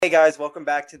Hey guys, welcome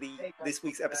back to this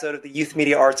week's episode of the Youth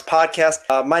Media Arts Podcast.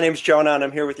 My name's Jonah and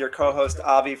I'm here with your co-host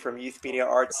Avi from Youth Media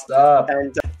Arts. What's up?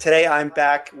 And today I'm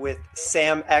back with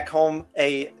Sam Ekholm,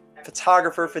 a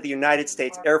photographer for the United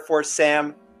States Air Force.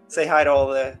 Sam, say hi to all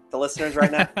the listeners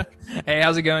right now. Hey,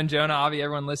 how's it going, Jonah, Avi,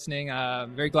 everyone listening?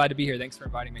 Very glad to be here. Thanks for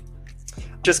inviting me.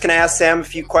 Just going to ask Sam a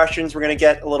few questions. We're going to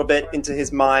get a little bit into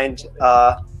his mind.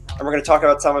 And we're going to talk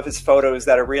about some of his photos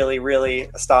that are really, really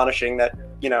astonishing that,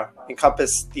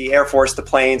 encompass the Air Force, the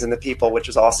planes, and the people, which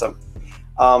is awesome.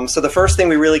 So the first thing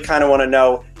we really kind of want to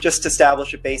know, just to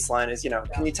establish a baseline, is,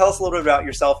 can you tell us a little bit about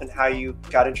yourself and how you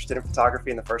got interested in photography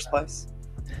in the first place?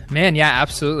 Man, yeah,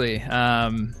 absolutely. I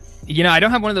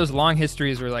don't have one of those long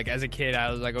histories where, as a kid, I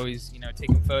was, always,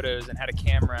 taking photos and had a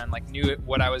camera and, knew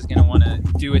what I was going to want to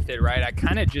do with it, right? I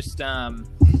kind of just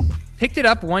picked it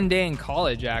up one day in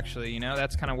college, actually.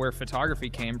 That's kind of where photography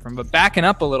came from. But backing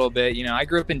up a little bit, I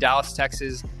grew up in Dallas,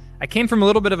 Texas. I came from a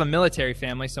little bit of a military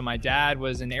family. So my dad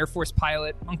was an Air Force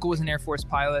pilot. Uncle was an Air Force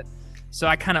pilot. So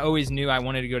I kind of always knew I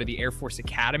wanted to go to the Air Force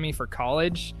Academy for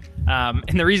college.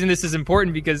 And the reason this is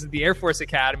important because the Air Force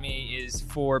Academy is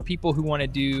for people who want to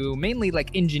do mainly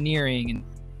engineering.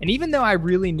 And even though I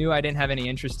really knew I didn't have any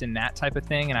interest in that type of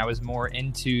thing, and I was more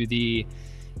into the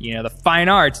fine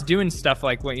arts, doing stuff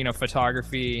like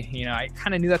photography, I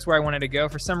kind of knew that's where I wanted to go.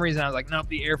 For some reason, I was like, nope,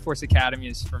 the Air Force Academy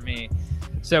is for me.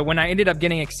 So when I ended up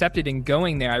getting accepted and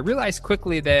going there, I realized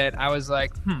quickly that I was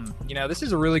like, this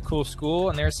is a really cool school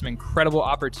and there's some incredible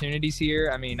opportunities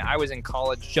here. I mean, I was in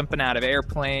college jumping out of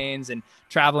airplanes and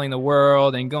traveling the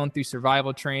world and going through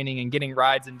survival training and getting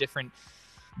rides in different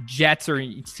jets or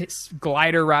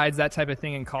glider rides, that type of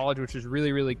thing in college, which was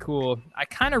really, really cool. I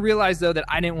kind of realized, though, that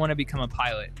I didn't want to become a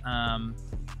pilot.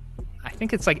 I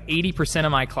think it's 80%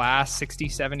 of my class, 60,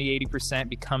 70, 80%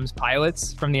 becomes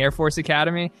pilots from the Air Force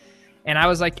Academy. And I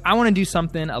was like, I want to do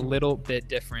something a little bit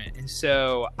different. And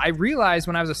so I realized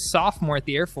when I was a sophomore at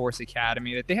the Air Force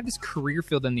Academy that they have this career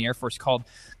field in the Air Force called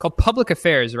public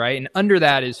affairs, right? And under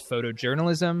that is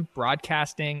photojournalism,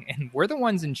 broadcasting, and we're the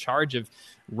ones in charge of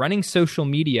running social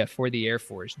media for the Air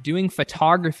Force, doing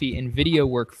photography and video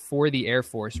work for the Air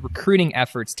Force, recruiting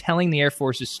efforts, telling the Air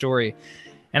Force's story.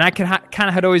 And I kind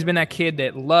of had always been that kid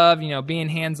that loved, being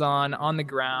hands-on, on the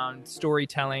ground,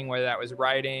 storytelling, whether that was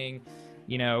writing,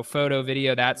 photo,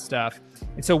 video, that stuff.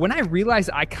 And so when I realized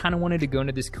I kind of wanted to go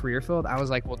into this career field, I was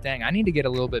like, well, dang, I need to get a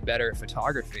little bit better at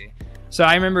photography. So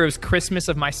I remember it was Christmas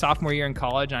of my sophomore year in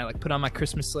college, and I put on my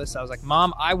Christmas list. I was like,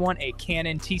 Mom, I want a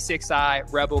Canon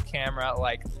T6i Rebel camera.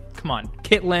 Come on,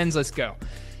 kit lens, let's go.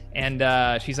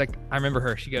 And she's like, I remember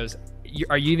her. She goes,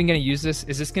 are you even going to use this?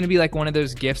 Is this going to be one of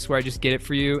those gifts where I just get it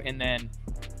for you and then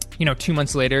 2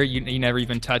 months later, you never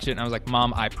even touch it? And I was like,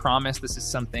 Mom, I promise this is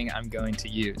something I'm going to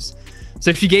use.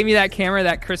 So she gave me that camera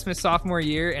that Christmas sophomore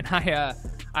year, and I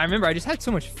remember I just had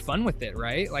so much fun with it,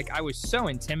 right? I was so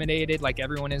intimidated, like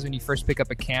everyone is when you first pick up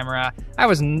a camera. I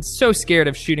was so scared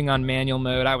of shooting on manual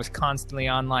mode. I was constantly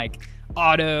on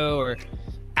auto or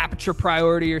aperture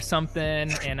priority or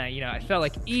something, and I felt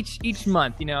like each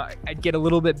month, I'd get a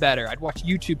little bit better. I'd watch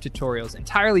YouTube tutorials,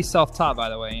 entirely self-taught, by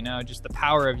the way. Just the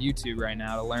power of YouTube right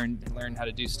now to learn how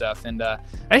to do stuff, and I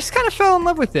just kind of fell in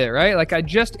love with it, right? I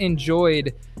just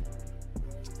enjoyed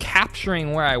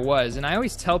capturing where I was. And I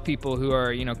always tell people who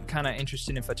are kind of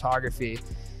interested in photography,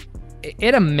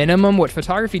 at a minimum, what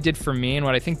photography did for me and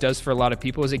what I think does for a lot of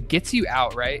people is it gets you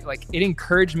out, right? It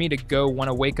encouraged me to go want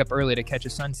to wake up early to catch a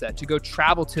sunset, to go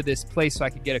travel to this place so I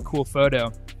could get a cool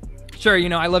photo. Sure,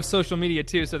 I love social media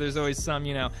too, so there's always some,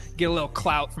 get a little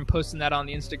clout from posting that on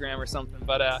the Instagram or something.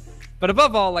 But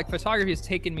above all, photography has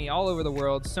taken me all over the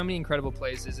world, so many incredible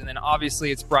places. And then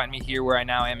obviously it's brought me here where I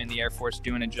now am in the Air Force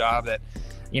doing a job that,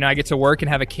 I get to work and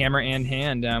have a camera in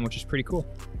hand, which is pretty cool.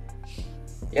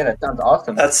 Yeah, that sounds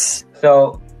awesome. That's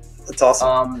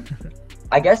awesome.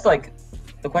 I guess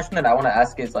the question that I want to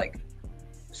ask is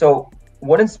so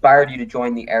what inspired you to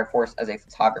join the Air Force as a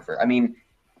photographer? I mean,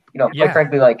 quite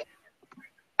frankly,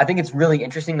 I think it's really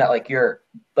interesting that you're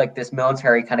this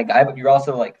military kind of guy, but you're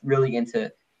also really into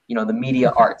the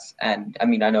media arts. And I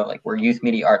mean, I know we're youth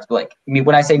media arts, but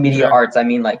when I say media arts, I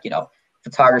mean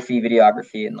photography,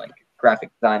 videography, and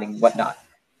graphic designing, whatnot.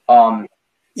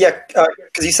 Yeah,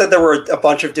 because you said there were a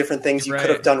bunch of different things you could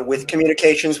have done with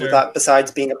communications besides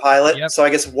being a pilot. Yep. So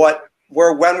I guess when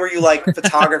were you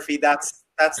photography? That's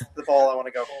the ball I want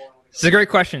to go. It's a great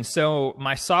question. So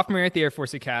my sophomore year at the Air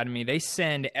Force Academy, they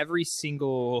send every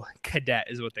single cadet,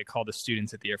 is what they call the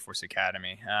students at the Air Force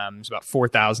Academy. There's about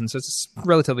 4,000, so it's a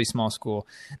relatively small school.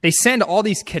 They send all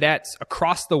these cadets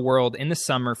across the world in the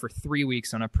summer for 3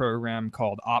 weeks on a program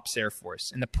called Ops Air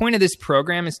Force. And the point of this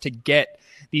program is to get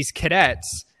these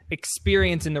cadets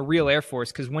experience in the real Air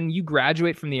Force, because when you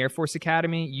graduate from the Air Force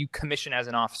Academy, you commission as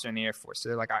an officer in the Air Force. So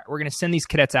they're like, all right, we're going to send these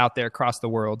cadets out there across the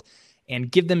world and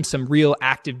give them some real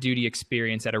active duty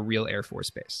experience at a real Air Force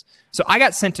base. So I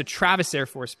got sent to Travis Air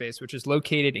Force Base, which is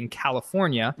located in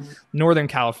California, Northern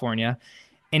California.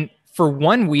 And for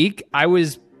 1 week, I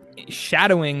was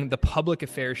shadowing the public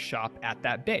affairs shop at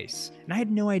that base. And I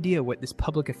had no idea what this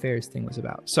public affairs thing was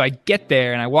about. So I get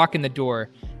there and I walk in the door.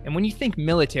 And when you think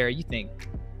military, you think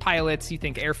pilots, you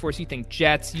think Air Force, you think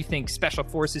jets, you think special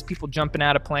forces, people jumping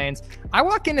out of planes. I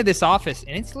walk into this office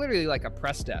and it's literally like a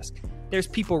press desk. There's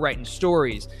people writing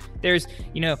stories. There's,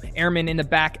 airmen in the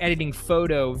back editing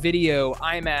photo, video,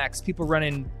 IMAX, people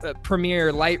running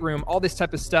Premiere, Lightroom, all this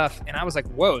type of stuff. And I was like,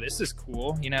 whoa, this is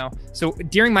cool, So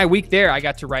during my week there, I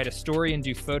got to write a story and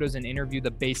do photos and interview the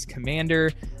base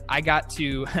commander. I got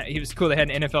to, it was cool, they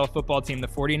had an NFL football team. The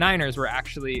 49ers were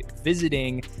actually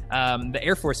visiting the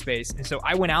Air Force Base. And so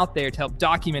I went out there to help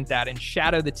document that and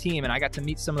shadow the team. And I got to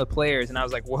meet some of the players. And I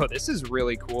was like, whoa, this is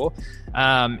really cool.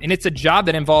 And it's a job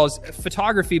that involves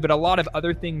photography, but a lot of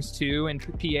other things too. And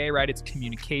PA, right? It's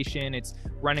communication, it's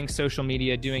running social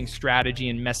media, doing strategy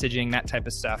and messaging, that type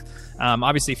of stuff.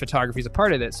 Obviously, photography is a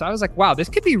part of it. So I was like, wow, this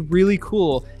could be really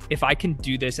cool if I can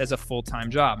do this as a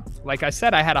full-time job. Like I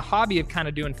said, I had a hobby of kind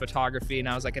of doing photography, and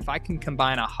I was like, if I can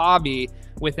combine a hobby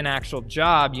with an actual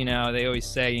job, they always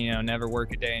say, never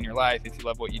work a day in your life if you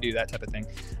love what you do, that type of thing.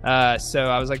 So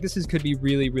I was like, this could be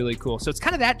really, really cool. So it's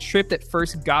kind of that trip that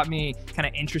first got me kind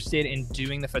of interested in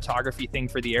doing the photography thing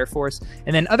for the Air Force.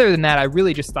 And then other than that, I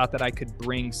really just thought that I could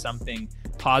bring something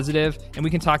positive. And we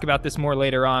can talk about this more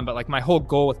later on, but like my whole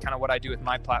goal with kind of what I do with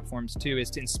my platforms too is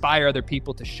to inspire other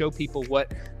people, to show people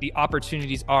what the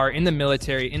opportunities are in the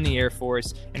military, in the Air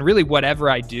Force, and really whatever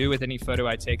I do with any photo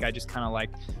I take, I just kind of like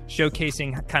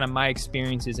showcasing kind of my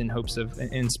experiences in hopes of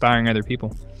inspiring other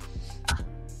people.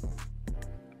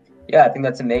 Yeah, I think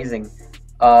that's amazing.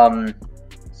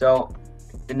 So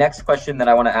the next question that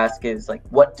I want to ask is like,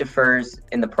 what differs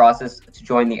in the process to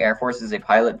join the Air Force as a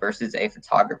pilot versus a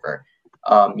photographer?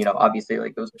 Obviously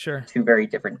like those are two very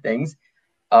different things.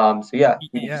 So yeah,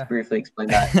 can you just briefly explain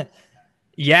that?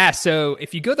 Yeah. So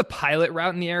if you go the pilot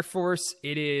route in the Air Force,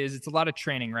 it's a lot of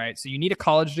training, right? So you need a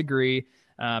college degree.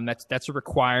 That's a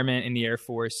requirement in the Air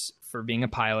Force for being a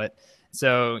pilot.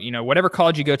 So, whatever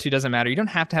college you go to doesn't matter. You don't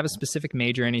have to have a specific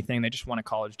major or anything. They just want a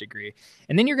college degree.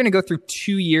 And then you're going to go through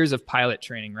 2 years of pilot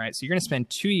training, right? So you're going to spend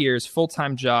 2 years,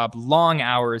 full-time job, long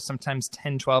hours, sometimes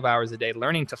 10, 12 hours a day,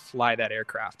 learning to fly that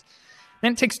aircraft.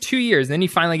 Then it takes 2 years. Then you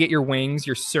finally get your wings.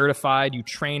 You're certified. You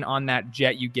train on that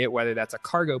jet you get, whether that's a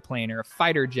cargo plane or a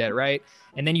fighter jet, right?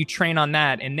 And then you train on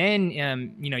that. And then,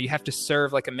 you have to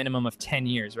serve like a minimum of 10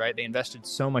 years, right? They invested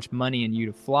so much money in you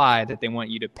to fly that they want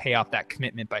you to pay off that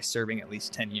commitment by serving at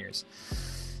least 10 years.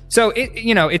 So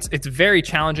it's very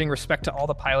challenging. Respect to all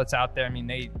the pilots out there. I mean,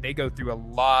 they go through a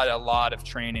lot of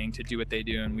training to do what they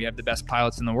do, and we have the best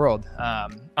pilots in the world.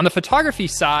 On the photography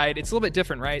side, it's a little bit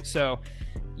different, right? So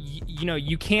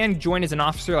you can join as an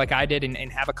officer like I did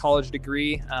and have a college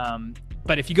degree.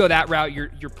 But if you go that route, you're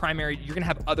going to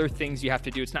have other things you have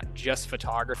to do. It's not just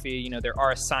photography. There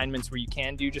are assignments where you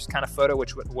can do just kind of photo,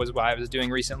 which was what I was doing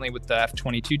recently with the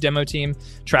F-22 demo team,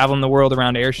 traveling the world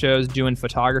around air shows, doing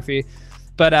photography.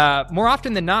 But more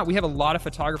often than not, we have a lot of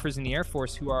photographers in the Air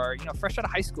Force who are, fresh out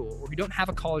of high school or who don't have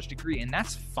a college degree, and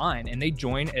that's fine. And they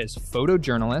join as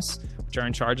photojournalists, which are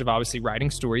in charge of obviously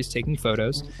writing stories, taking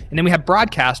photos. And then we have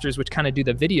broadcasters, which kind of do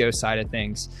the video side of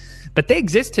things. But they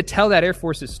exist to tell that Air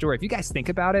Force's story. If you guys think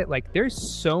about it, like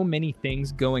there's so many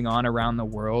things going on around the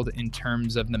world in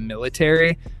terms of the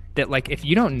military that like if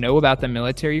you don't know about the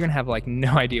military, you're gonna have like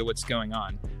no idea what's going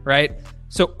on, right?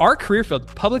 So our career field,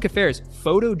 public affairs,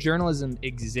 photojournalism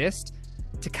exists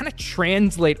to kind of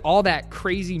translate all that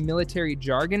crazy military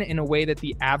jargon in a way that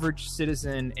the average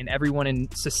citizen and everyone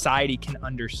in society can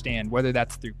understand, whether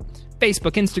that's through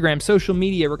Facebook, Instagram, social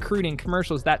media, recruiting,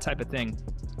 commercials, that type of thing.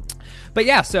 But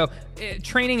yeah, so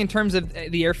training in terms of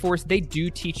the Air Force, they do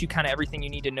teach you kind of everything you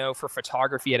need to know for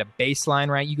photography at a baseline,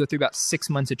 right? You go through about 6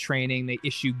 months of training. They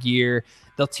issue gear.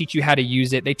 They'll teach you how to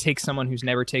use it. They take someone who's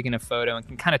never taken a photo and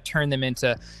can kind of turn them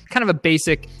into kind of a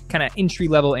basic kind of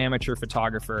entry-level amateur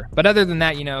photographer. But other than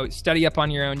that, study up on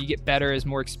your own. You get better as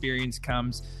more experience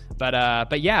comes.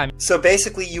 But yeah. So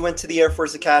basically, you went to the Air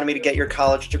Force Academy to get your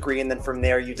college degree, and then from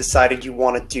there, you decided you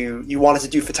wanted to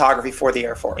do photography for the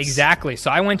Air Force. Exactly.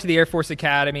 So I went to the Air Force Force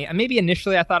Academy. And maybe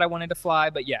initially I thought I wanted to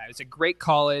fly, but yeah, it's a great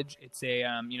college. It's a,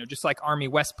 just like Army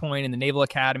West Point and the Naval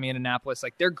Academy in Annapolis,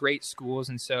 like they're great schools.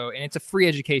 And it's a free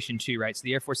education too, right? So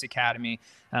the Air Force Academy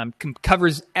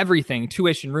covers everything,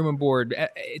 tuition, room and board.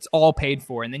 It's all paid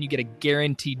for. And then you get a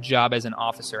guaranteed job as an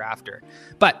officer after.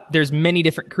 But there's many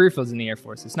different career fields in the Air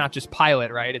Force. It's not just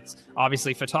pilot, right? It's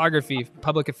obviously photography,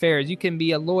 public affairs. You can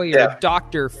be a lawyer,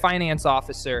 doctor, finance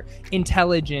officer,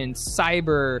 intelligence,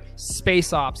 cyber,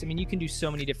 space ops. I mean, you can do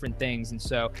so many different things. And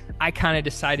so I kind of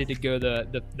decided to go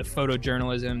the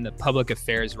photojournalism, the public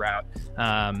affairs route,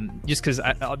 just because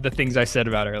the things I said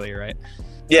about earlier, right?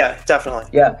 Yeah, definitely.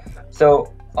 Yeah.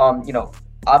 So,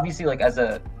 obviously, like as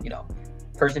a,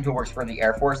 person who works for the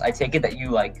Air Force, I take it that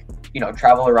you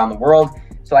travel around the world.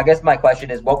 So I guess my question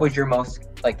is, what was your most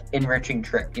enriching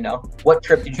trip? What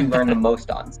trip did you learn the most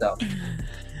on? So.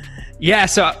 Yeah,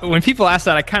 so when people ask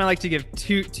that, I kind of like to give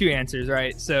two answers,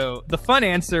 right? So the fun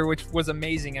answer, which was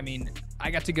amazing, I mean, I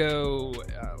got to go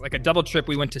a double trip.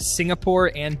 We went to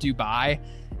Singapore and Dubai.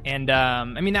 And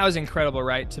that was incredible,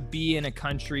 right? To be in a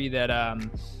country that,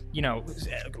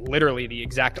 literally the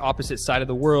exact opposite side of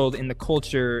the world in the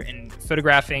culture, and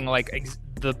photographing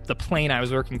the plane I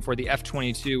was working for, the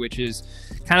F-22, which is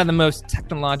kind of the most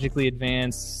technologically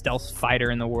advanced stealth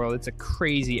fighter in the world. It's a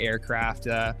crazy aircraft.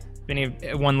 If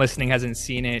anyone listening hasn't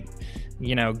seen it,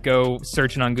 go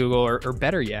search it on Google, or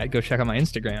better yet, go check out my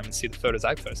Instagram and see the photos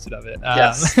I posted of it.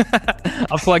 Yes.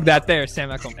 I'll plug that there, Sam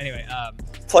Eckelman. Anyway.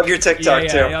 Plug your TikTok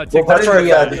too. We'll put it in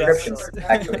the description.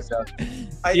 Actually, so.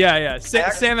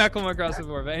 Sam Eckelman across the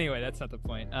board. But anyway, that's not the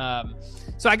point.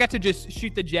 So I got to just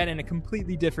shoot the jet in a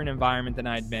completely different environment than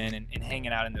I'd been, and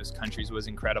hanging out in those countries was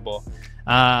incredible.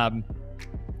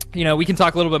 We can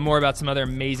talk a little bit more about some other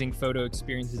amazing photo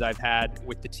experiences I've had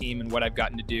with the team and what I've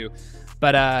gotten to do.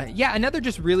 But another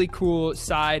just really cool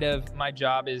side of my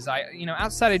job is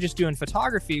outside of just doing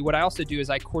photography, what I also do is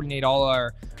I coordinate all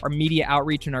our media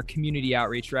outreach and our community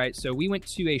outreach, right? So we went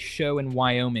to a show in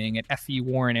Wyoming at F.E.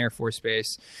 Warren Air Force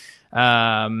Base,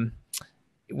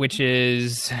 which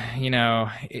is,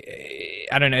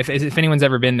 I don't know if anyone's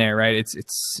ever been there, right?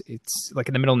 It's like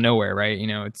in the middle of nowhere, right?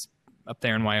 It's up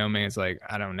there in Wyoming. It's like,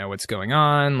 I don't know what's going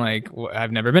on.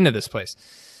 I've never been to this place.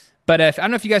 But I don't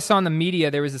know if you guys saw in the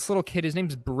media, there was this little kid. His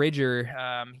name's Bridger.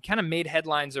 He kind of made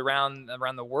headlines around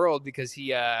the world because he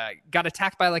got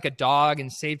attacked by a dog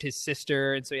and saved his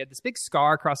sister. And so he had this big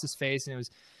scar across his face. And it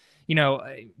was,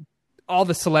 all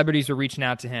the celebrities were reaching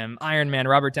out to him. Iron Man,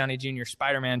 Robert Downey Jr.,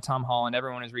 Spider-Man, Tom Holland,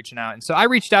 everyone was reaching out. And so I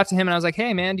reached out to him and I was like,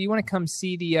 hey, man, do you want to come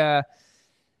see the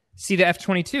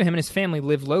F-22? Him and his family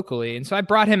live locally. And so I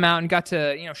brought him out and got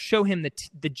to, show him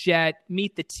the jet,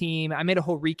 meet the team. I made a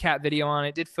whole recap video on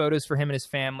it, did photos for him and his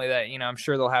family that, I'm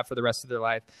sure they'll have for the rest of their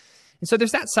life. And so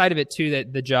there's that side of it too,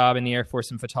 that the job in the Air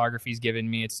Force and photography has given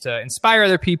me. It's to inspire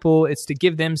other people. It's to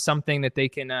give them something that they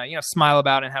can, smile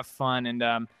about and have fun. And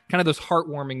kind of those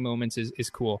heartwarming moments is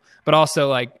cool. But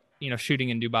also shooting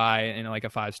in Dubai in a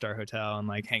 5-star hotel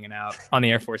and hanging out on the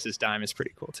Air Force's dime is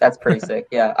pretty cool too. That's pretty sick.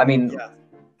 Yeah. I mean,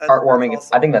 heartwarming.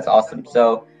 Awesome. I think that's awesome.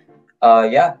 So,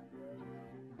 yeah.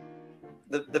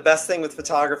 The best thing with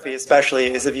photography,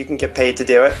 especially, is if you can get paid to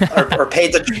do it, or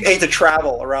paid to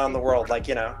travel around the world.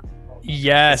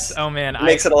 Yes. Oh man, it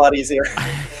makes it a lot easier.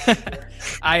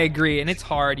 I agree, and it's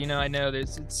hard. I know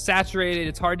it's saturated.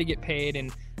 It's hard to get paid,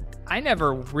 and I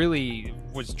never really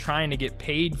was trying to get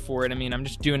paid for it. I mean, I'm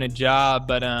just doing a job,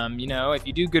 but if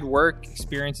you do good work,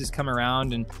 experiences come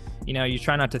around, and you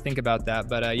try not to think about that.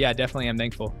 But definitely, I'm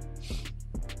thankful.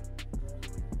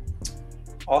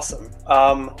 Awesome.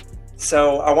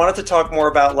 So I wanted to talk more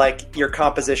about your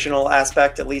compositional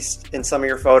aspect, at least in some of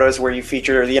your photos where you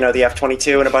feature, the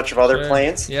F-22 and a bunch of other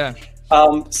planes. Yeah.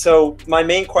 So my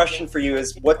main question for you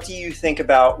is, what do you think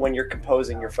about when you're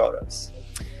composing your photos?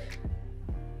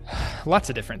 Lots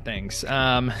of different things.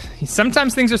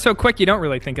 Sometimes things are so quick you don't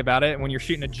really think about it. When you're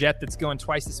shooting a jet that's going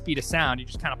twice the speed of sound, you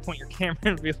just kind of point your camera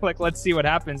and be like, let's see what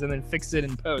happens, and then fix it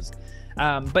in post.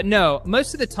 But no,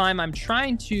 most of the time I'm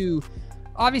trying to,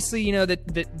 obviously,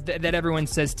 that everyone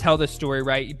says tell the story,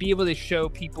 right? Be able to show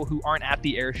people who aren't at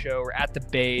the air show or at the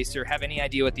base or have any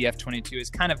idea what the F-22 is,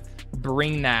 kind of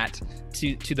bring that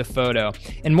to the photo.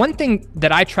 And one thing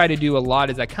that I try to do a lot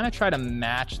is I kind of try to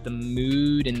match the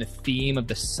mood and the theme of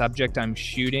the subject I'm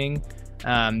shooting.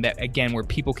 That again, where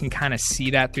people can kind of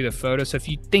see that through the photo. So if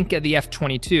you think of the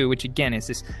F-22, which again is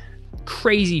this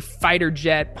crazy fighter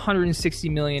jet,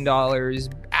 $160 million,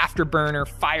 afterburner,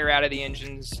 fire out of the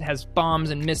engines, has bombs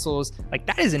and missiles.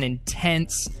 That is an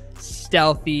intense,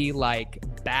 stealthy,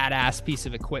 badass piece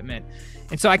of equipment.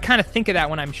 And so I kind of think of that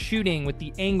when I'm shooting, with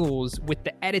the angles, with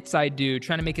the edits I do,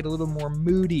 trying to make it a little more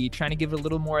moody, trying to give it a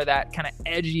little more of that kind of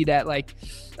edgy, that like,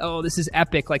 oh, this is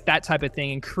epic, like that type of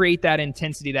thing, and create that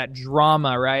intensity, that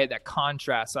drama, right? That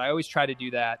contrast. So I always try to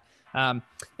do that. And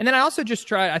then I also just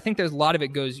try, I think there's a lot of it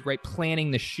goes, right,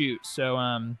 planning the shoot. So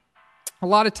a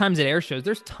lot of times at air shows,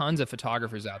 there's tons of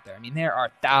photographers out there. I mean, there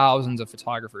are thousands of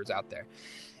photographers out there.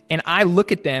 And I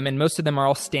look at them, and most of them are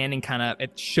all standing kind of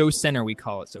at show center, we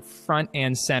call it, so front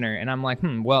and center. And I'm like,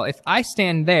 well, if I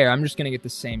stand there, I'm just going to get the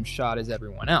same shot as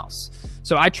everyone else.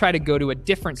 So I try to go to a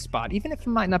different spot, even if it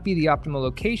might not be the optimal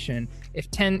location. If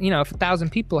 1,000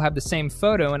 people have the same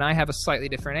photo and I have a slightly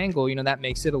different angle, that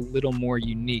makes it a little more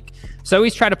unique. So I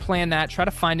always try to plan that, try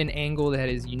to find an angle that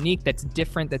is unique, that's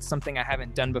different, that's something I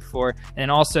haven't done before.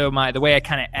 And also the way I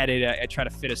kind of edit it, I try to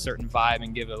fit a certain vibe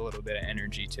and give it a little bit of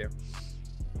energy too.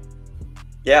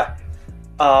 Yeah.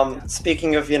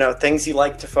 Speaking of, things you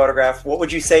like to photograph, what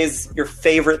would you say is your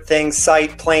favorite thing,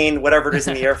 site, plane, whatever it is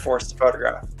in the Air Force to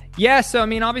photograph? Yeah. So, I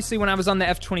mean, obviously when I was on the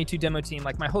F-22 demo team,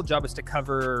 like my whole job was to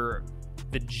cover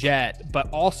the jet,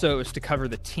 but also is to cover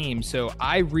the team. So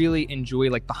I really enjoy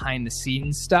like behind the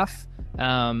scenes stuff.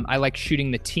 I like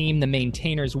shooting the team, the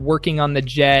maintainers working on the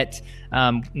jet.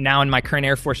 Now in my current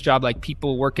Air Force job, like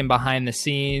people working behind the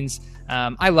scenes.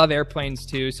 I love airplanes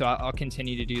too, so I'll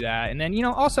continue to do that. And then,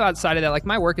 also outside of that, like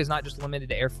my work is not just limited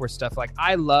to Air Force stuff. Like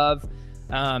I love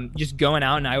just going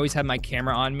out, and I always have my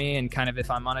camera on me, and kind of if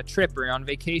I'm on a trip or on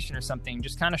vacation or something,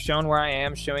 just kind of showing where I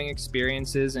am, showing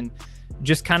experiences, and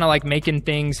just kind of like making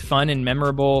things fun and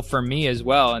memorable for me as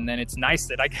well. And then it's nice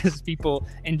that I guess people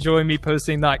enjoy me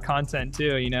posting that content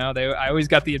too. I always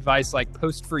got the advice like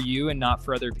post for you and not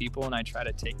for other people. And I try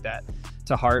to take that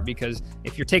to heart, because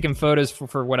if you're taking photos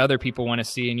for what other people want to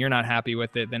see and you're not happy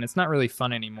with it, then it's not really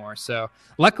fun anymore. So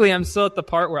luckily I'm still at the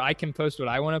part where I can post what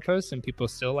I want to post and people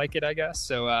still like it, I guess.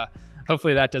 So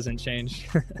hopefully that doesn't change.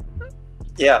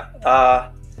 Yeah.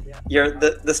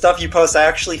 The stuff you post, I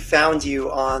actually found you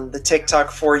on the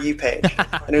TikTok For You page,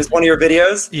 and it was one of your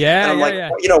videos. Yeah, and I'm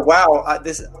yeah. Wow,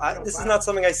 this is not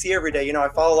something I see every day. I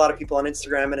follow a lot of people on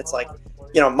Instagram, and it's like,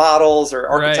 models or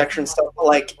architecture and stuff.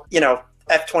 Like,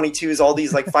 F-22s, all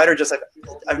these like fighter jets.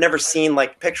 I've never seen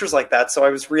like pictures like that, so I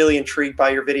was really intrigued by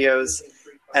your videos.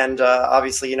 And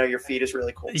obviously, your feed is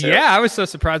really cool too. Yeah, I was so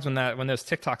surprised when those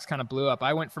TikToks kind of blew up.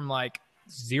 I went from like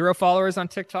 0 followers on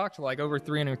TikTok to like over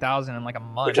 300,000 in like a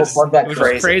month. It was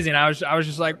just crazy. And I was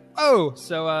just like, oh,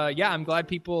 so I'm glad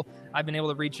I've been able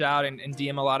to reach out and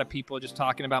DM a lot of people just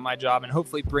talking about my job, and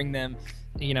hopefully bring them,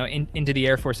 into the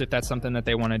Air Force if that's something that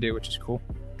they want to do, which is cool.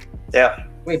 Yeah.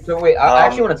 Wait, I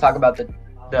actually want to talk about the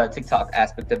TikTok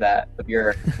aspect of that, of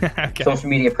your okay. social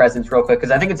media presence real quick,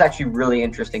 because I think it's actually really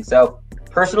interesting. So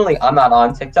personally, I'm not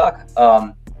on TikTok.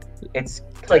 It's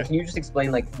like, can you just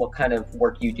explain like what kind of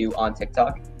work you do on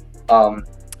TikTok?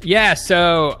 Yeah,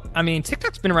 so I mean,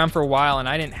 TikTok's been around for a while, and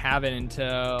I didn't have it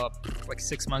until like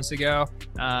 6 months ago.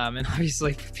 And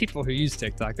obviously, people who use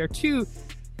TikTok, there are two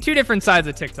different sides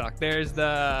of TikTok. There's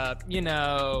the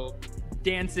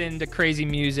dancing to crazy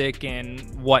music and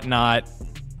whatnot,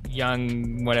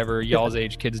 young y'all's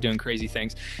age kids doing crazy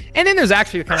things, and then there's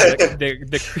actually kind of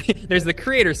there's the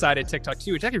creator side of TikTok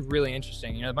too, which is actually really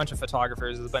interesting. A bunch of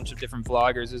photographers, there's a bunch of different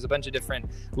vloggers, there's a bunch of different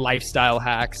lifestyle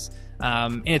hacks,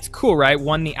 and it's cool, right?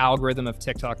 One, the algorithm of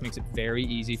TikTok makes it very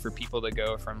easy for people to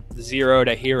go from 0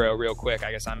 to hero real quick.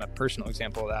 I guess I'm a personal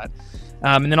example of that.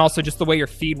 And then also just the way your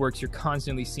feed works, you're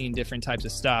constantly seeing different types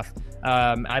of stuff.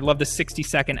 I love the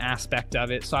 60-second aspect of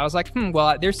it. So I was like,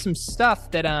 well, there's some stuff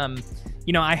that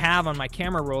I have on my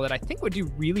camera roll that I think would do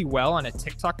really well on a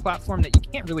TikTok platform that you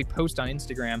can't really post on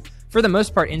Instagram. For the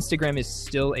most part, Instagram is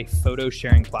still a photo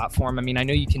sharing platform. I mean, I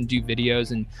know you can do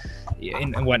videos and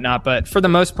whatnot, but for the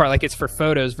most part, like, it's for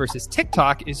photos, versus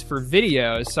TikTok is for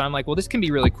videos. So I'm like, well, this can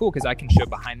be really cool because I can show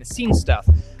behind the scenes stuff.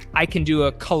 I can do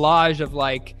a collage of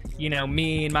like,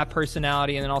 me and my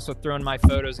personality, and then also throw in my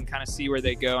photos and kind of see where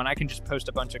they go. And I can just post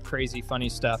a bunch of crazy, funny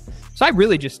stuff. So I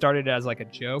really just started it as like a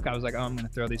joke. I was like, oh, I'm going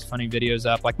to throw these funny videos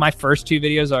up. Like my first 2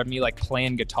 videos are me like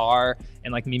playing guitar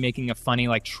and like me making a funny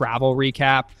like travel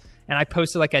recap. And I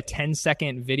posted like a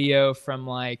 10-second video from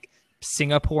like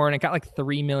Singapore, and it got like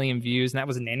 3 million views. And that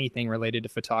wasn't anything related to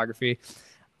photography.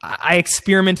 I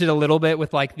experimented a little bit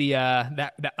with like the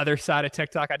other side of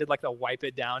TikTok. I did like the wipe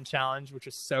it down challenge, which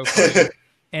was so funny.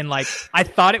 And like, I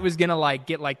thought it was going to like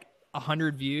get like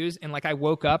 100 views. And like, I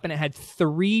woke up and it had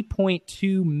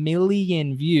 3.2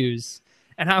 million views.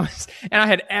 And I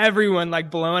had everyone like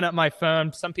blowing up my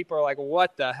phone. Some people are like,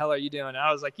 what the hell are you doing? And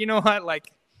I was like, you know what?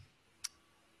 Like,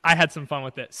 I had some fun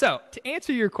with it. So to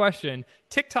answer your question,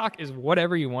 TikTok is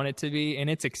whatever you want it to be, and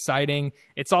it's exciting.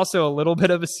 It's also a little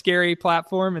bit of a scary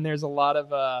platform, and there's a lot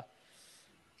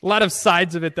of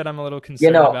sides of it that I'm a little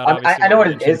concerned about. I know what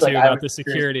it is like about the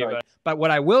security, but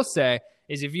what I will say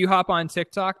is if you hop on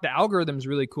TikTok, the algorithm is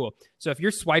really cool. So if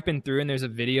you're swiping through and there's a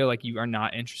video like you are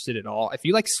not interested at all, if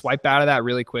you like swipe out of that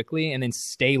really quickly and then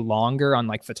stay longer on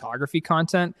like photography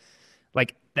content,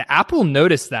 like the app will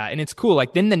notice that, and it's cool.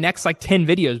 Like then the next like 10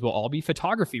 videos will all be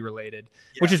photography related,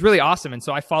 which is really awesome. And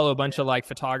so I follow a bunch of like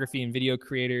photography and video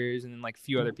creators and then like a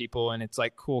few other people, and it's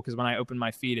like cool because when I open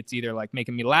my feed, it's either like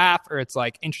making me laugh or it's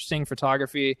like interesting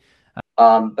photography.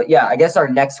 But yeah, I guess our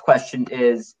next question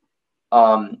is,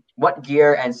 what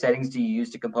gear and settings do you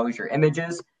use to compose your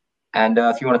images? And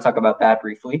if you want to talk about that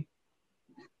briefly.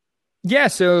 Yeah,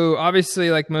 so obviously,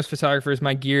 like most photographers,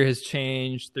 my gear has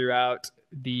changed throughout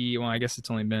I guess it's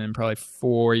only been probably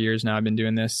 4 years now I've been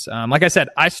doing this. Like I said,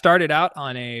 I started out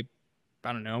on a,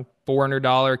 I don't know,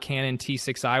 $400 Canon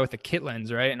T6i with a kit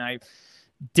lens, right? And I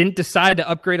didn't decide to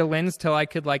upgrade a lens till I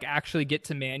could like actually get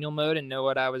to manual mode and know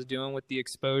what I was doing with the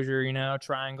exposure,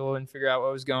 triangle, and figure out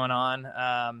what was going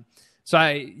on. So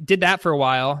I did that for a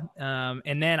while.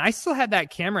 And then I still had that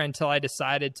camera until I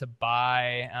decided to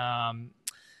buy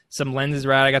some lenses,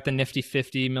 right? I got the nifty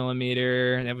 50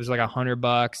 millimeter, and it was like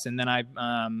 $100. And then I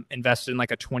invested in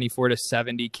like a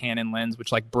 24-70 Canon lens,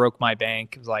 which like broke my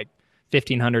bank. It was like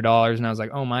 $1,500. And I was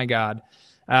like, oh my God.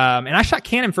 And I shot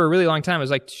Canon for a really long time. It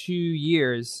was like 2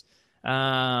 years.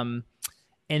 And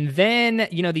then,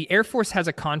 the Air Force has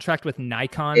a contract with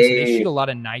Nikon. So they shoot a lot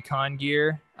of Nikon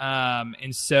gear.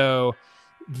 And so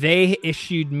they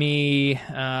issued me,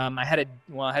 I had a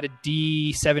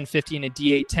D750 and a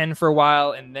D810 for a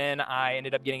while. And then I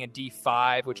ended up getting a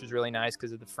D5, which was really nice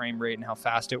because of the frame rate and how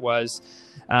fast it was.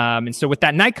 And so with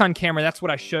that Nikon camera, that's what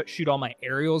I shoot all my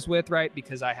aerials with, right?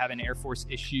 Because I have an Air Force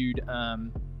issued,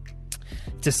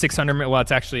 it's a 600. Well,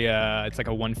 it's actually it's like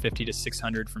a 150 to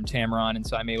 600 from Tamron, and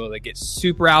so I'm able to get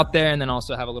super out there, and then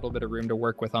also have a little bit of room to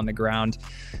work with on the ground.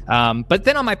 But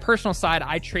then on my personal side,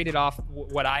 I traded off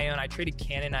what I own. I traded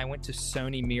Canon. I went to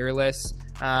Sony mirrorless.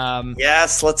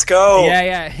 Yes, let's go.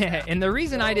 Yeah. And the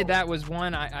reason I did that was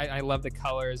one, I love the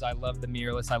colors. I love the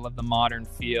mirrorless. I love the modern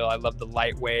feel. I love the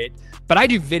lightweight. But I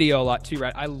do video a lot too,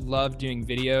 right? I love doing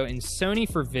video, and Sony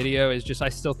for video is just, I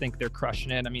still think they're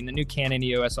crushing it. I mean, the new Canon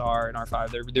EOS R and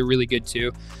R5, they're really good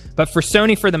too. But for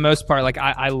Sony, for the most part, like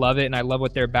I love it, and I love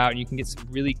what they're about. And you can get some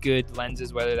really good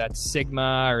lenses, whether that's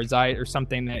Sigma or Zeiss or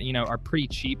something that, are pretty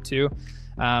cheap too.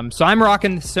 So I'm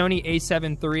rocking the Sony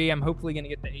A7 III. I'm hopefully going to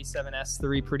get the A7S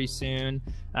III pretty soon.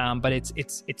 But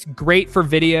it's great for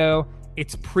video.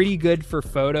 It's pretty good for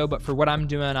photo, but for what I'm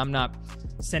doing, I'm not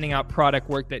sending out product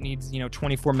work that needs,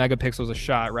 24 megapixels a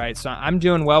shot, right? So I'm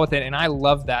doing well with it, and I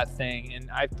love that thing.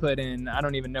 And I've put in, I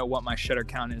don't even know what my shutter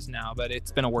count is now, but it's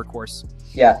been a workhorse.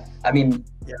 Yeah, I mean,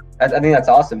 I think that's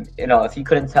awesome. If you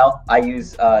couldn't tell, I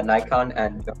use Nikon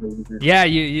and. Yeah,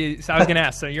 so I was gonna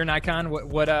ask. So you're Nikon.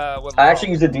 What I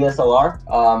actually use a DSLR.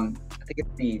 I think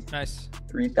it's the nice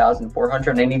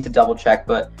 3400. I need to double check,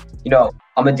 but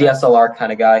I'm a DSLR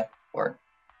kind of guy, or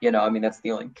that's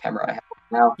the only camera I have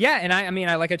now. Yeah, and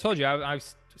I like I told you, I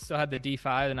still had the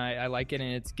D5, and I like it,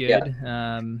 and it's good.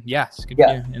 Yeah, it's good.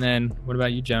 Yeah. And then what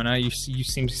about you, Jonah? You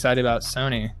seem excited about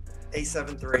Sony.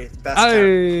 A7 III, best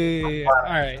camera.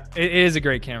 All right, it is a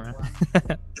great camera. I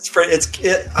don't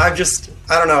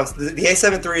know. The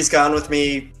A7 III has gone with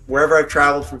me wherever I've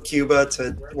traveled, from Cuba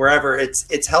to wherever.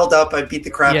 It's held up. I beat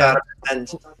the crap out of it. And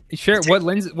sure. What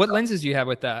lenses do you have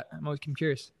with that? I'm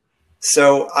curious.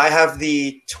 So I have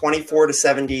the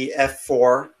 24-70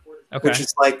 f4, which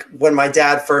is like when my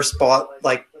dad first bought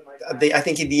the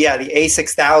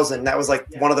A6000. That was like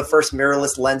one of the first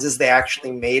mirrorless lenses they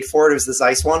actually made for it. It was the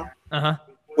Zeiss one,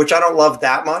 which I don't love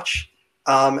that much.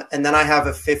 And then I have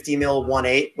a 50 mil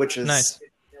 1.8, which is nice.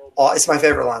 It's my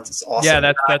favorite lens. It's awesome.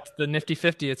 Yeah, that's the nifty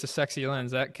 50. It's a sexy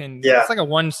lens that can. Yeah. It's like a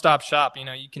one-stop shop. You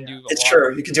can do. It's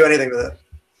true. You can do anything with it.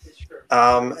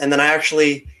 And then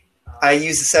I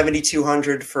use the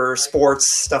 7200 for sports,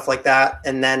 stuff like that.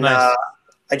 And then nice.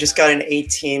 I just got an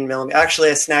 18 millimeter.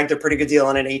 Actually, I snagged a pretty good deal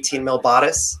on an 18 mil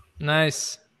bodice.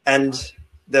 Nice. And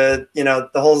the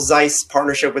whole Zeiss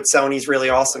partnership with Sony is really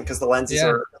awesome because the lenses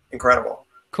are incredible.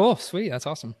 Cool. Sweet. That's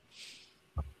awesome.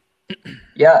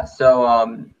 Yeah.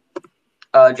 So,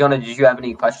 Jonah, did you have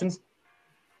any questions?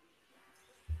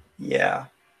 Yeah.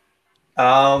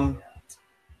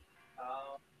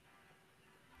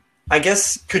 I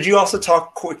guess, could you also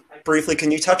talk briefly,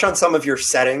 can you touch on some of your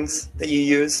settings that you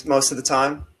use most of the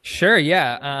time? Sure,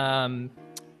 yeah.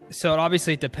 So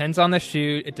it depends on the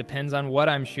shoot. It depends on what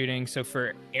I'm shooting. So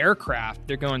for aircraft,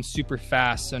 they're going super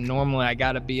fast. So normally I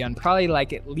got to be on probably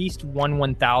like at least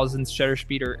 1/1000th shutter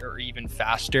speed or even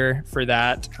faster for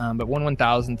that. But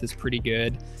 1/1000th is pretty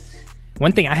good.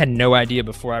 One thing I had no idea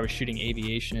before I was shooting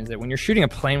aviation is that when you're shooting a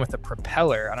plane with a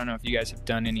propeller, I don't know if you guys have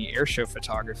done any airshow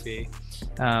photography.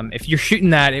 If you're shooting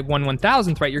that at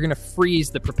 1/1000th, right, you're going to freeze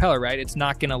the propeller, right? It's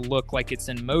not going to look like it's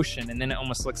in motion. And then it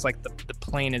almost looks like the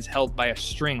plane is held by a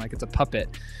string, like it's a puppet.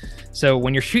 So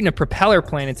when you're shooting a propeller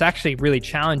plane, it's actually really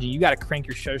challenging. You got to crank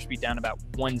your shutter speed down about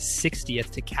 1/60th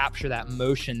to capture that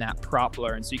motion, that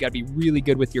propeller. And so you got to be really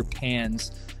good with your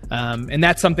pans. And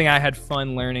that's something I had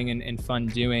fun learning and fun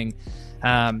doing.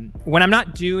 When I'm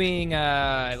not doing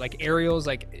like aerials,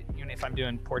 like if I'm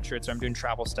doing portraits or I'm doing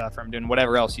travel stuff or I'm doing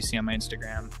whatever else you see on my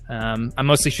Instagram, I'm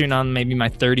mostly shooting on maybe my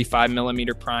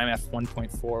 35mm prime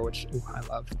f1.4, which I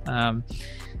love.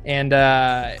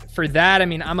 For that, I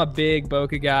mean, I'm a big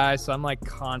bokeh guy, so I'm like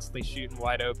constantly shooting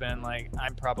wide open. Like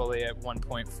I'm probably at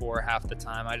 1.4 half the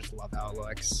time. I just love how it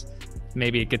looks.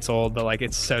 Maybe it gets old, but like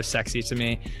it's so sexy to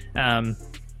me.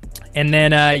 And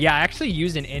then, I actually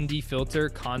use an ND filter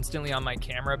constantly on my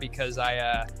camera because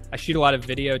I shoot a lot of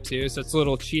video too. So it's a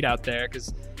little cheat out there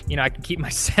because, I can keep my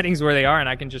settings where they are and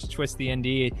I can just twist the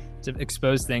ND to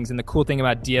expose things. And the cool thing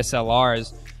about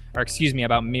DSLRs, about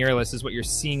mirrorless, is what you're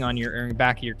seeing on your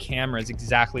back of your camera is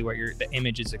exactly what the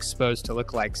image is exposed to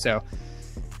look like. So,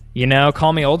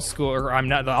 call me old school, or I'm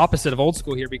not the opposite of old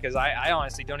school here because I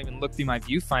honestly don't even look through my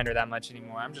viewfinder that much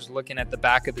anymore. I'm just looking at the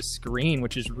back of the screen,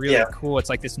 which is really cool. It's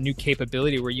like this new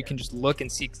capability where you can just look and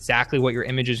see exactly what your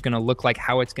image is going to look like,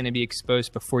 how it's going to be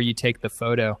exposed before you take the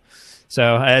photo.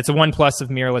 So it's a one plus of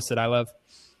mirrorless that I love.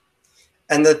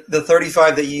 And the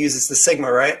 35 that you use is the Sigma,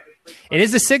 right? It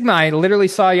is the Sigma. I literally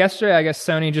saw yesterday, I guess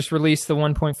Sony just released the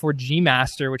 1.4 G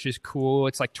Master, which is cool.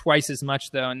 It's like twice as much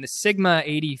though. And the Sigma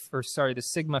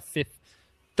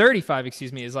 35,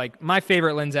 is like my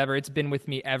favorite lens ever. It's been with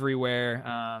me everywhere.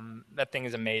 That thing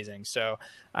is amazing. So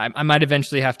I might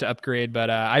eventually have to upgrade,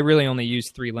 but I really only use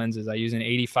 3 lenses. I use an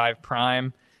 85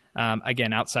 prime,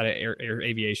 again, outside of air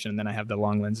aviation. And then I have the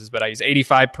long lenses, but I use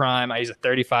 85 prime, I use a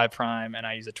 35 prime, and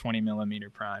I use a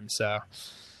 20mm prime. So.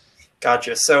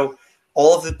 Gotcha. So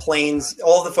all of the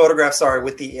photographs are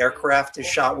with the aircraft is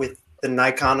shot with the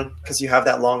Nikon because you have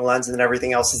that long lens, and then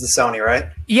everything else is the Sony, right?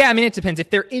 Yeah, I mean, it depends. If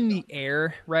they're in the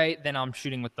air, right, then I'm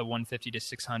shooting with the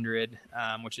 150-600,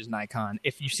 which is Nikon.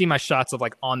 If you see my shots of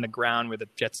like on the ground where the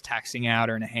jet's taxiing out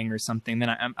or in a hangar or something,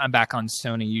 then I'm back on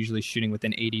Sony, usually shooting with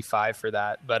an 85 for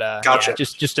that. But gotcha. Yeah,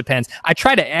 just depends. I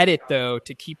try to edit though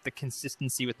to keep the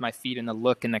consistency with my feet and the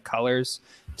look and the colors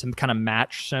to kind of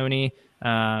match Sony.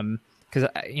 Because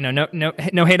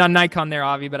no hate on Nikon there,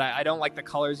 Avi, but I don't like the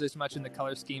colors as much in the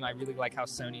color scheme. I really like how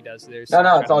Sony does theirs. So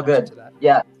no, it's all good.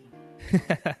 Yeah.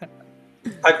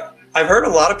 I've heard a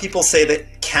lot of people say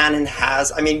that Canon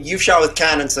has. I mean, you've shot with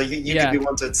Canon, so you could be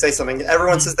one to say something.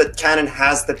 Everyone says that Canon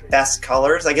has the best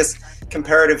colors. I guess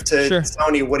comparative to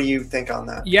Sony, what do you think on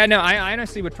that? Yeah, no, I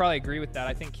honestly would probably agree with that.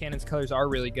 I think Canon's colors are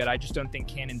really good. I just don't think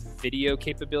Canon's video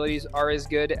capabilities are as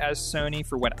good as Sony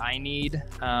for what I need.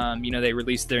 They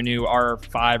released their new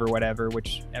R5 or whatever,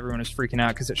 which everyone was freaking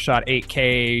out because it shot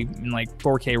 8K and like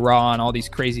 4K RAW and all these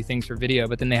crazy things for video.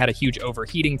 But then they had a huge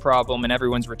overheating problem and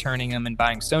everyone's returning them and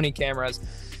buying Sony cameras.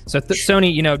 So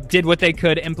Sony, did what they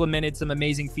could, implemented some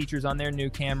amazing features on their new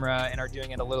camera and are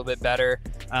doing it a little bit better.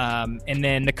 And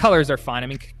then the colors are fine. I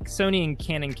mean, Sony and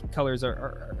Canon colors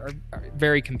are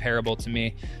very comparable to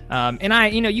me.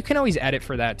 And you can always edit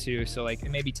for that too. So like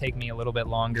it maybe take me a little bit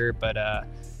longer, but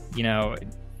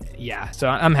so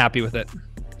I'm happy with it.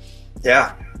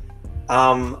 Yeah.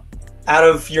 Out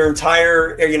of your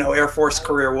entire, Air Force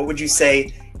career, what would you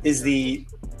say is the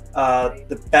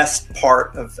best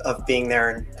part of being there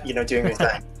and doing your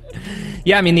thing?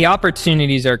 Yeah, I mean the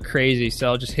opportunities are crazy, so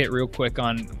I'll just hit real quick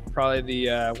on probably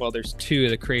there's 2 of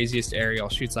the craziest aerial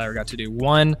shoots I ever got to do.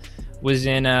 One was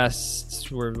in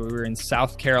we were in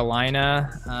South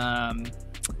Carolina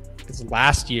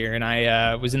last year, and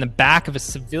I was in the back of a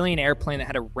civilian airplane that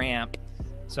had a ramp.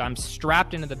 So I'm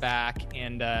strapped into the back,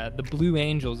 and the Blue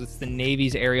Angels, it's the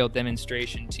Navy's aerial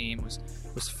demonstration team,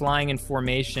 was flying in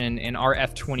formation, and our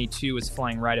F-22 was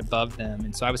flying right above them.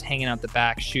 And so I was hanging out the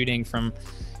back shooting from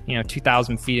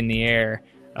 2,000 feet in the air.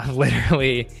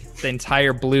 literally the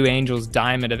entire Blue Angels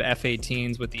diamond of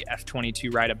F-18s with the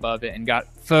F-22 right above it, and got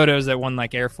photos that won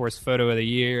like Air Force Photo of the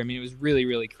Year. I mean, it was really,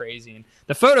 really crazy. And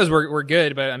the photos were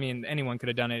good, but I mean, anyone could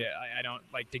have done it. I don't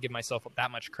like to give myself that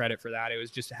much credit for that. It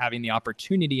was just having the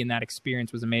opportunity, and that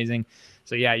experience was amazing.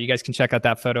 So yeah, you guys can check out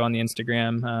that photo on the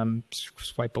Instagram.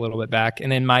 Swipe a little bit back.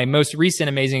 And then my most recent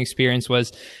amazing experience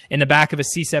was in the back of a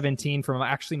C-17 from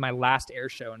actually my last air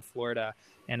show in Florida.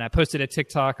 And I posted a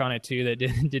TikTok on it too that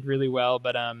did really well.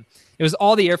 But it was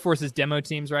all the Air Force's demo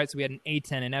teams, right? So we had an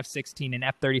A-10, an F-16, an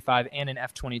F-35, and an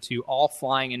F-22 all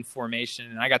flying in formation.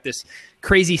 And I got this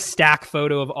crazy stack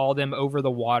photo of all of them over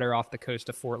the water off the coast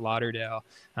of Fort Lauderdale,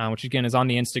 which again is on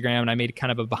the Instagram. And I made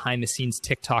kind of a behind-the-scenes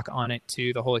TikTok on it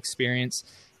too, the whole experience.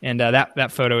 And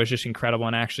that photo is just incredible.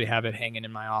 And I actually have it hanging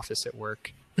in my office at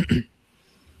work.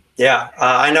 Yeah,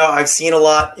 I know. I've seen a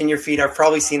lot in your feed. I've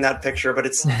probably seen that picture, but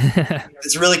it's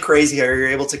it's really crazy how you're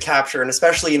able to capture, and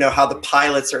especially, you know, how the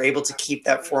pilots are able to keep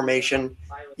that formation.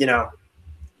 You know,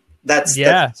 that's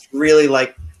really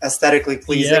like aesthetically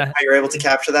pleasing. Yeah. How you're able to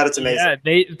capture that, it's amazing.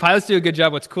 Yeah, pilots do a good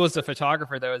job. What's cool as a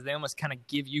photographer, though, is they almost kind of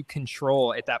give you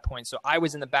control at that point. So I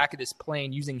was in the back of this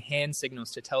plane using hand signals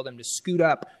to tell them to scoot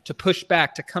up, to push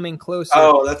back, to come in closer,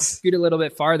 scoot a little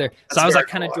bit farther. So I was like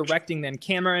kind of directing them,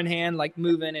 camera in hand, like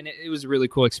moving, and it was a really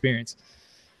cool experience.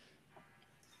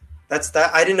 That's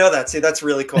that. I didn't know that. See, that's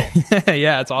really cool.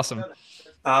 Yeah, it's awesome.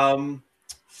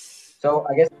 So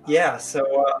I guess. Yeah.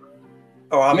 So.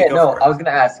 I was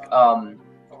gonna ask.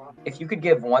 If you could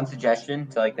give one suggestion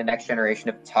to like the next generation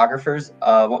of photographers,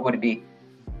 what would it be?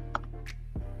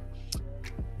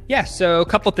 Yeah, so a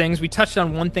couple things. We touched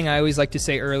on one thing I always like to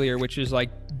say earlier, which is like,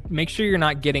 make sure you're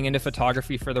not getting into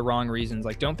photography for the wrong reasons.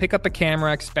 Like, don't pick up a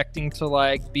camera expecting to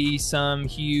like be some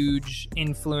huge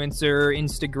influencer,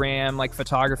 Instagram, like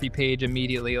photography page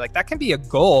immediately. Like that can be a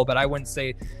goal, but I wouldn't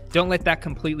say, don't let that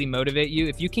completely motivate you.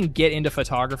 If you can get into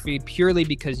photography purely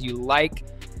because you like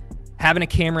having a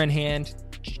camera in hand,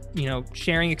 you know,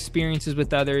 sharing experiences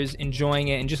with others, enjoying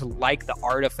it, and just like the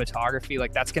art of photography,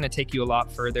 like that's going to take you a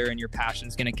lot further, and your passion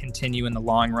is going to continue in the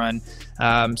long run.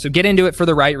 So get into it for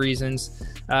the right reasons.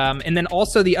 And then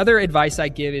also the other advice I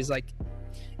give is like,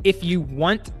 if you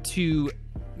want to,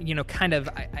 you know, kind of,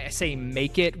 I say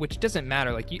make it, which doesn't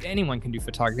matter. Like anyone can do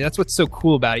photography. That's what's so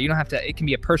cool about it. You don't have to, it can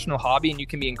be a personal hobby and you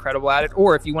can be incredible at it.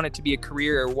 Or if you want it to be a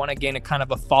career or want to gain a kind of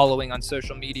a following on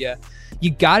social media, you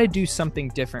got to do something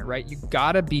different, right? You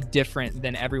got to be different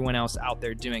than everyone else out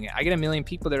there doing it. I get a million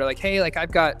people that are like, hey, like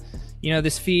I've got, you know,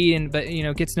 this feed but, you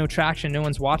know, gets no traction. No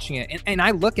one's watching it. And I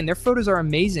look and their photos are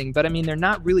amazing, but I mean, they're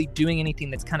not really doing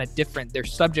anything that's kind of different. Their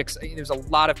subjects, there's a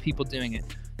lot of people doing it.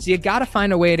 So you got to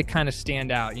find a way to kind of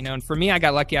stand out, you know. And for me, I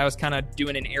got lucky. I was kind of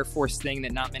doing an Air Force thing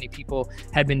that not many people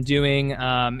had been doing,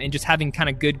 and just having kind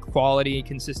of good quality,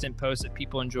 consistent posts that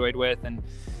people enjoyed with, and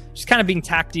just kind of being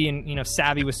tacty and, you know,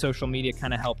 savvy with social media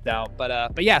kind of helped out.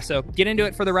 But yeah, so get into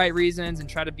it for the right reasons and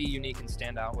try to be unique and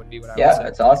stand out would be what I would say. Yeah,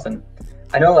 that's awesome.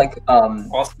 I know, like,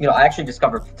 you know, I actually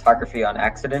discovered photography on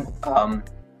accident. You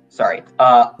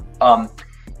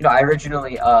know, I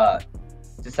originally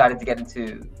decided to get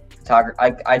into photography.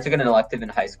 I took an elective in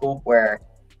high school where,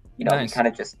 you know, Nice. you kind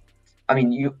of just, I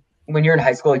mean, when you're in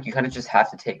high school, like you kind of just have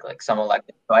to take like some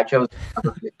elective. So I chose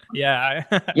photography. Yeah.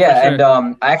 Yeah, for sure.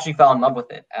 and I actually fell in love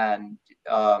with it, and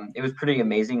it was pretty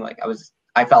amazing. Like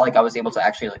I felt like I was able to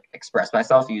actually like express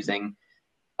myself using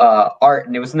art,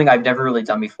 and it was something I've never really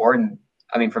done before. And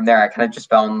I mean, from there, I kind of just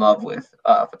fell in love with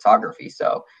photography.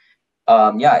 So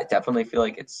yeah, I definitely feel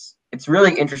like it's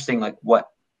really interesting, like what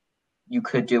you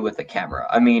could do with a camera.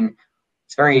 I mean,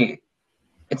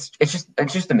 it's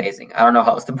just amazing. I don't know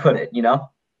how else to put it, you know?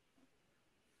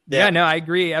 Yeah, no, I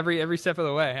agree. Every step of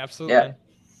the way. Absolutely. Yeah.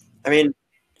 I mean,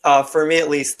 for me, at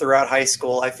least throughout high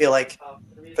school, I feel like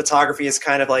photography has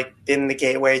kind of like been the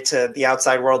gateway to the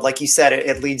outside world. Like you said,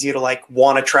 it leads you to like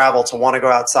want to travel, to want to go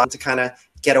outside, to kind of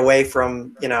get away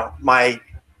from, you know, my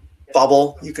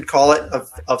bubble, you could call it,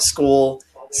 of school,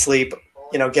 sleep,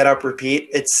 you know, get up, repeat.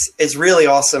 It's really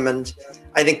awesome. And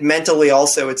I think mentally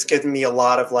also it's given me a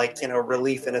lot of like, you know,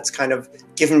 relief, and it's kind of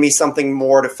given me something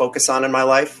more to focus on in my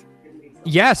life.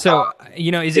 Yeah. So,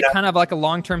 you know, is it kind of like a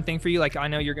long-term thing for you? Like, I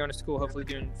know you're going to school, hopefully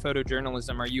doing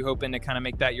photojournalism. Are you hoping to kind of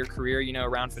make that your career, you know,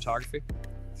 around photography?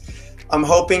 I'm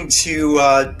hoping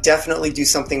to definitely do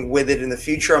something with it in the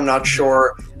future. I'm not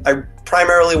sure. I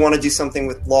primarily want to do something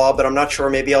with law, but I'm not sure.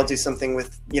 Maybe I'll do something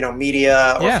with, you know,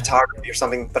 media or photography or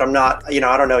something, but I'm not, you know,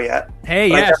 I don't know yet. Hey,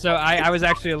 but yeah. So I was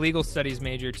actually a legal studies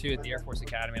major too at the Air Force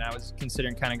Academy, and I was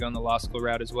considering kind of going the law school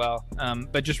route as well.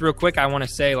 But just real quick, I want to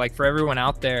say, like, for everyone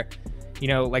out there, you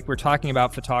know, like we're talking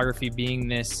about photography being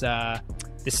this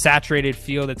this saturated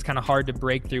field that's kind of hard to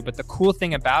break through. But the cool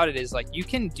thing about it is like you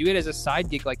can do it as a side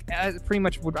gig. Like pretty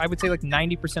much, I would say like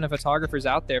 90% of photographers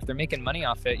out there, if they're making money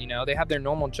off it, they have their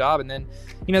normal job, and then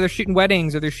they're shooting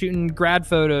weddings, or they're shooting grad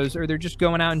photos, or they're just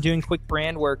going out and doing quick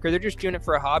brand work, or they're just doing it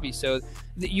for a hobby. So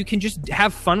you can just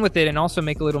have fun with it and also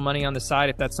make a little money on the side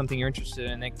if that's something you're interested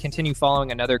in, and continue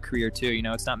following another career too.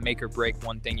 It's not make or break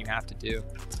one thing you have to do.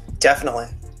 Definitely.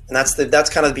 And that's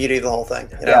kind of the beauty of the whole thing.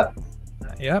 Yeah.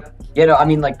 Yep. I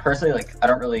mean, like personally, like I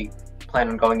don't really plan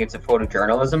on going into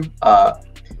photojournalism.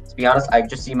 To be honest, I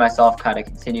just see myself kind of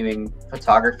continuing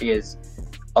photography as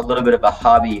a little bit of a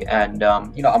hobby, and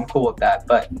I'm cool with that.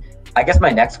 But I guess my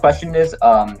next question is,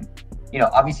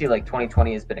 obviously like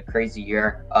 2020 has been a crazy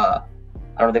year. I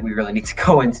don't think we really need to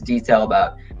go into detail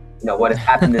about what has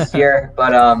happened this year,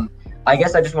 but I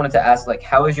guess I just wanted to ask, like,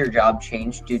 how has your job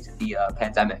changed due to the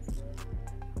pandemic?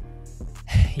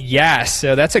 Yeah,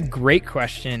 so that's a great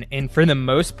question. And for the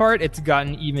most part, it's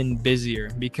gotten even busier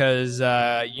because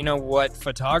what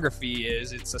photography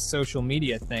is, it's a social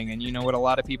media thing. And what a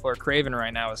lot of people are craving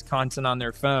right now is content on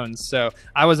their phones. So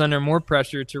I was under more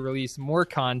pressure to release more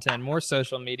content, more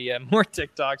social media, more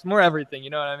TikToks, more everything. You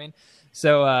know what I mean?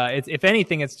 So if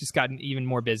anything, it's just gotten even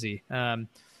more busy.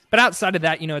 But outside of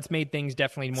that, it's made things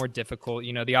definitely more difficult.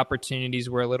 The opportunities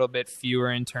were a little bit fewer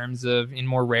and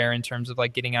more rare in terms of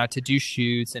like getting out to do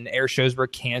shoots, and air shows were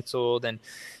canceled, and,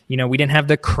 we didn't have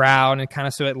the crowd,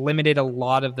 and so it limited a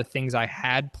lot of the things I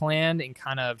had planned and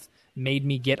kind of made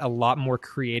me get a lot more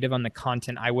creative on the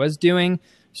content I was doing.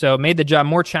 So it made the job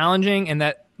more challenging, and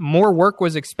that more work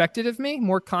was expected of me,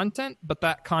 more content, but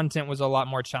that content was a lot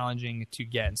more challenging to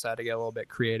get, and so I had to get a little bit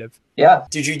creative. Yeah.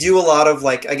 Did you do a lot of,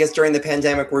 like, I guess during the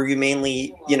pandemic, were you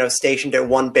mainly, stationed at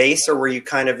one base, or were you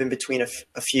kind of in between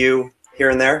a few here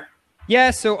and there?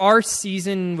 Yeah, so our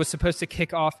season was supposed to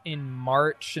kick off in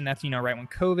March, and that's, right when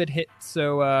COVID hit.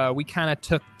 So we kind of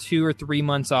took 2 or 3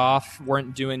 months off,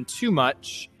 weren't doing too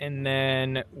much. And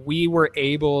then we were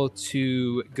able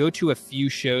to go to a few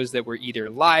shows that were either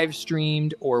live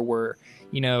streamed or were,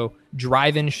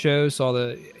 drive-in shows. So all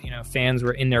the, fans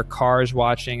were in their cars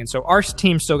watching. And so our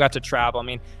team still got to travel. I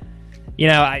mean,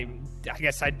 I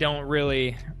guess I don't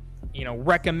really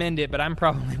recommend it, but I'm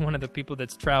probably one of the people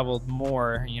that's traveled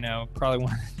more, probably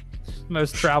one of the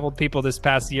most traveled people this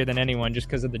past year than anyone, just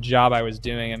because of the job I was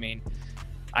doing. I mean,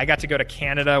 I got to go to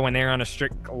Canada when they were on a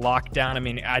strict lockdown. I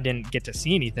mean, I didn't get to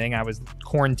see anything. I was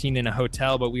quarantined in a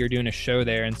hotel, but we were doing a show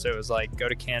there. And so it was like, go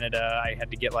to Canada. I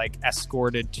had to get like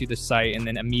escorted to the site and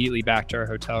then immediately back to our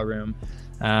hotel room.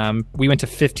 We went to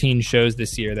 15 shows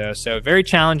this year though, so very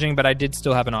challenging, but I did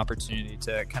still have an opportunity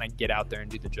to kind of get out there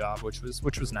and do the job, which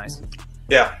was nice.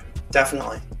 Yeah,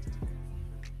 definitely.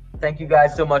 Thank you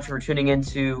guys so much for tuning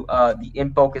into the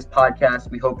In Focus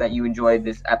podcast. We hope that you enjoyed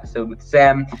this episode with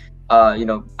Sam.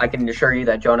 I can assure you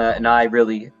that Jonah and I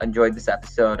really enjoyed this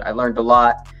episode. I learned a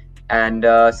lot, and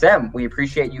Sam, we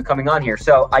appreciate you coming on here.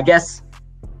 So I guess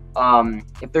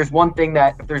if there's one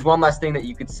last thing that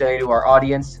you could say to our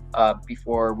audience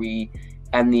before we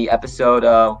end the episode,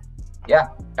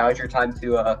 now is your time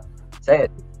to say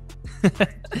it.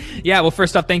 Yeah, well,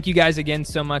 first off, thank you guys again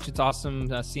so much. It's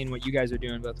awesome seeing what you guys are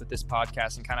doing both with this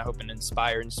podcast and kind of hoping to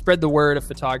inspire and spread the word of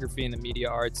photography and the media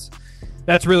arts.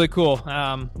 That's really cool.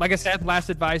 Like I said, last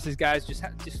advice is, guys, just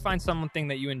find something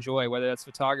that you enjoy, whether that's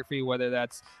photography, whether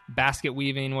that's basket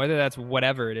weaving, whether that's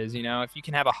whatever it is. If you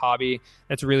can have a hobby,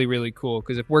 that's really, really cool.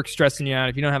 Because if work's stressing you out,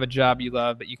 if you don't have a job you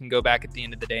love, but you can go back at the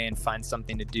end of the day and find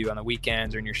something to do on the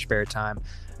weekends or in your spare time,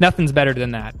 nothing's better than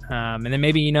that. And then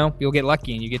maybe, you'll get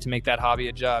lucky and you get to make that hobby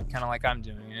a job, kind of like I'm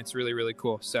doing. And it's really, really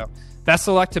cool. So best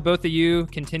of luck to both of you.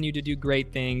 Continue to do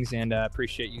great things, and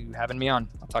appreciate you having me on.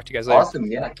 I'll talk to you guys later.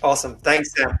 Awesome. Yeah. Awesome.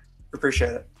 Thanks, Sam.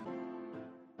 Appreciate it.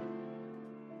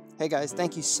 Hey guys,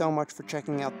 thank you so much for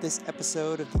checking out this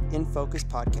episode of the In Focus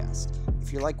podcast.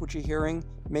 If you like what you're hearing,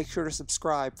 make sure to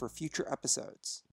subscribe for future episodes.